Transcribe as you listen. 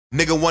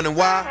Nigga wondering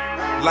why,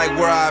 like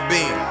where I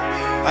been.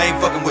 I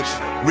ain't fucking with you.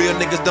 Real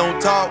niggas don't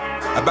talk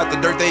about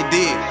the dirt they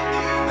did.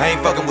 I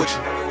ain't fucking with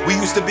you. We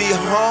used to be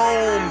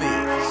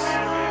homies.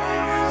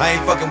 I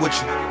ain't fucking with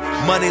you.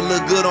 Money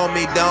look good on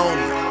me,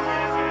 don't it?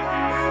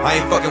 I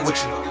ain't fucking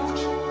with you.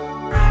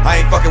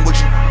 I ain't fucking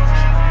with you.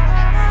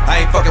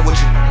 I ain't fucking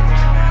with you.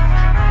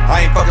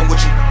 I ain't fucking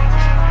with you.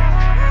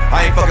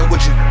 I ain't fucking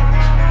with you.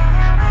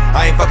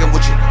 I ain't fucking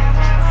with you.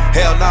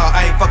 Hell no,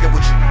 I ain't fucking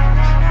with you.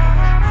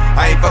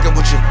 I ain't fucking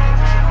with you.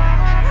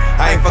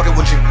 I ain't fucking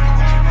with you.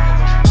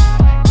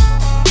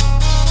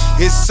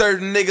 It's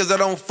certain niggas I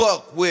don't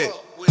fuck with.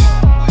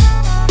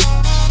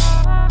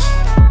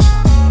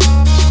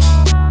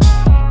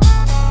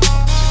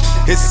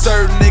 It's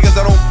certain niggas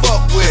I don't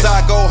fuck with. Cause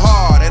I go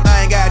hard and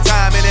I ain't got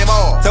time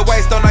anymore to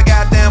waste on a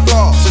goddamn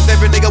floor. Since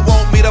every nigga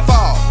want me to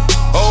fall.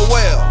 Oh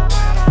well,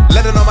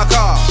 let it on my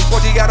car,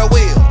 40 got a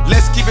wheel.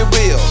 Let's keep it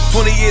real,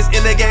 20 years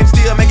in the game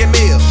still making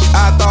meals.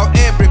 I thought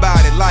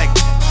everybody liked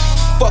it.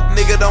 Fuck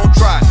nigga, don't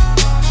try.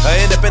 I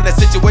end up in that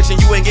situation,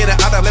 you ain't getting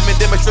out of. Let me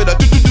demonstrate a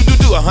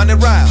do 100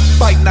 rounds.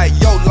 Fight night,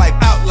 your life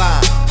outline.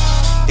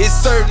 It's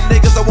certain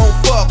niggas I won't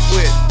fuck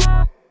with.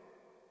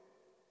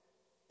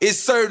 It's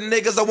certain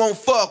niggas I won't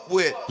fuck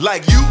with.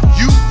 Like you,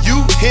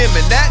 him,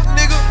 and that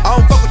nigga. I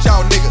don't fuck with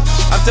y'all niggas.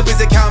 I'm too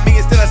busy counting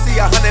me until I see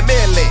 100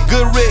 million.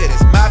 Good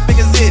riddance, my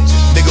fingers itching.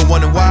 Nigga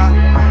wondering why,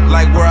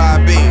 like where I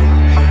been.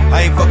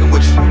 I ain't fucking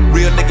with you.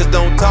 Real niggas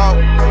don't talk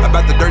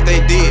about the dirt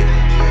they did.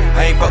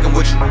 I ain't fucking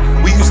with you.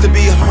 We used to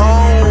be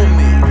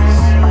homies.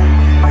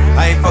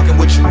 I ain't fucking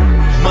with you.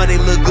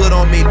 Money look good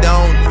on me,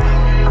 don't it?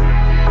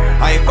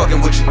 I ain't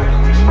fucking with you.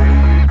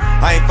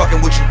 I ain't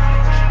fucking with you.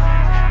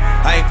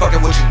 I ain't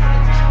fucking with you.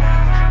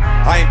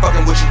 I ain't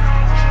fucking with you.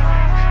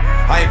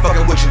 I ain't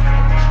fucking with you.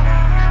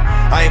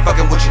 I ain't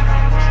fucking with you.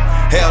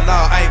 Hell no,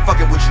 I ain't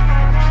fucking with you.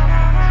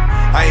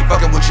 I ain't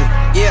fucking with you.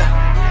 Yeah.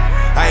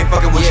 I ain't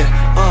fucking with you.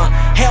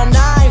 Hell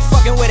nah, I ain't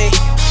fucking with it.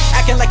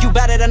 Acting like you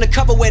bout it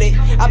undercover with it.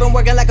 I've been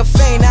working like a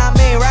fiend, I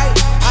mean, right?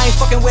 I ain't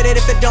fucking with it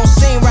if it don't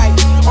seem right.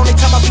 Only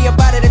time I be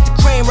about it if the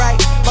cream right.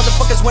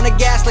 Motherfuckers wanna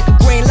gas like a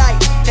green light.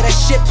 Till that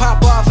shit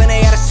pop off and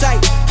they out of sight.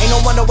 Ain't no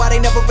wonder why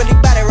they never really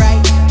bout it right.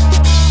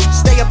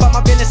 Stay about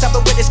my business, I'm the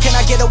witness. Can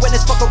I get a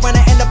witness? Fuck around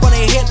and end up on a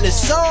hit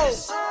list. So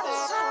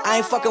I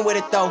ain't fucking with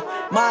it though.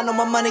 Mine on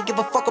my money, give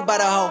a fuck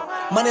about a hoe.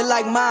 Money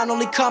like mine,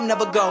 only come,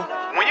 never go.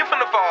 When you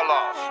finna fall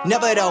off?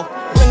 Never though.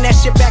 Bring that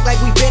shit back like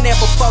we been there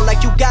before.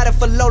 Like you got it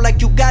for low, like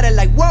you got it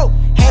like whoa.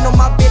 Handle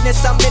my business,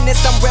 I'm in this,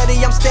 I'm ready,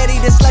 I'm steady.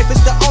 This life is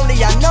the only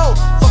I know.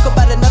 Fuck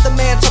about another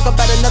man, talk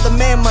about another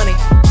man money.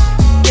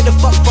 Get the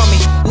fuck from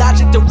me.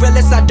 Logic the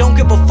realest, I don't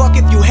give a fuck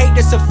if you hate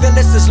this or feel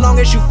this. As long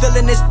as you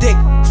feeling this dick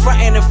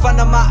frontin' in front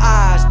of my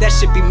eyes, that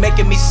shit be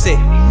making me sick.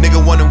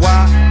 Nigga wondering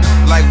why,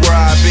 like where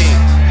I been.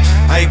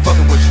 I ain't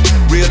fucking with you.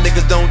 Real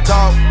niggas don't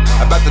talk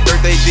about the dirt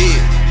they did.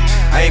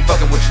 I ain't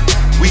fucking with you.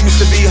 We used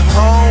to be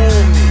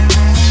homies.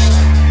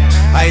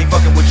 I ain't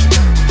fucking with you.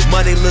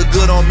 Money look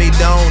good on me,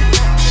 don't it?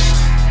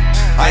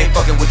 I ain't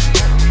fucking with you.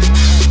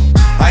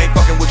 I ain't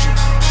fucking with you.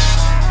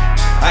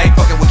 I ain't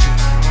fucking with you.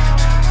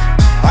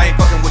 I ain't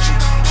fucking with you.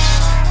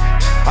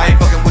 I ain't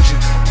fucking with you.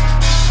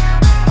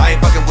 I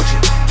ain't fucking with you.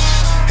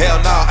 Hell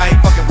no, I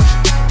ain't fucking with you.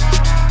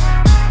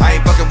 I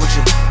ain't fucking with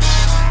you.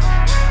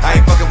 I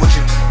ain't fucking with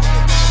you.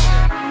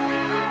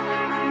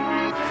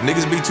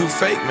 Niggas be too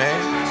fake,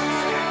 man.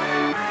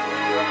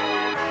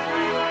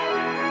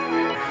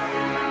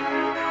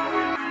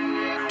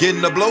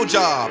 Getting a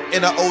blowjob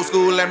in an old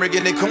school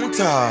Lamborghini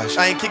Countach.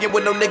 I ain't kicking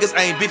with no niggas,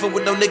 I ain't beefing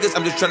with no niggas.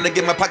 I'm just trying to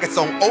get my pockets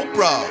on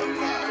Oprah.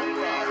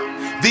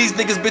 These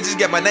niggas bitches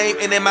get my name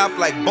in their mouth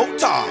like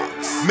Botox.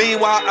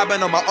 Meanwhile, I've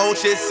been on my own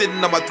shit,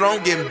 sitting on my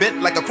throne, getting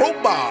bent like a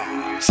crowbar.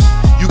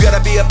 You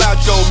gotta be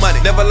about your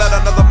money. Never let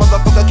another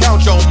motherfucker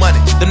count your money.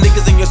 The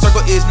niggas in your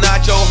circle is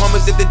not your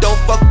homies if they don't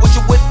fuck with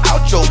you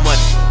without your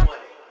money.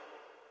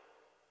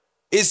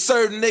 It's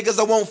certain niggas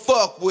I won't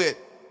fuck with.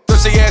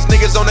 Thirsty ass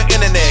niggas on the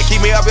internet,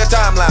 keep me off your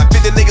timeline.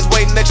 50 niggas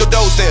waiting at your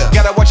doorstep.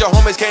 Gotta watch your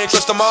homies, can't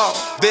trust them all.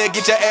 They'll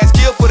get your ass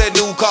killed for that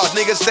new cause.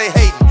 Niggas stay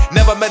hating.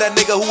 Never met a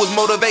nigga who was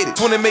motivated.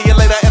 20 million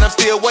later and I'm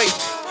still waiting.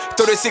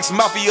 36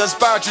 Mafia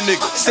inspired you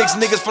niggas. 6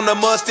 niggas from the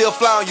mud still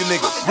fly on you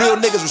niggas. Real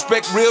niggas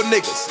respect real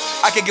niggas.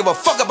 I can give a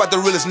fuck about the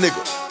realest nigga.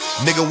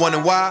 Nigga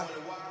wondering why,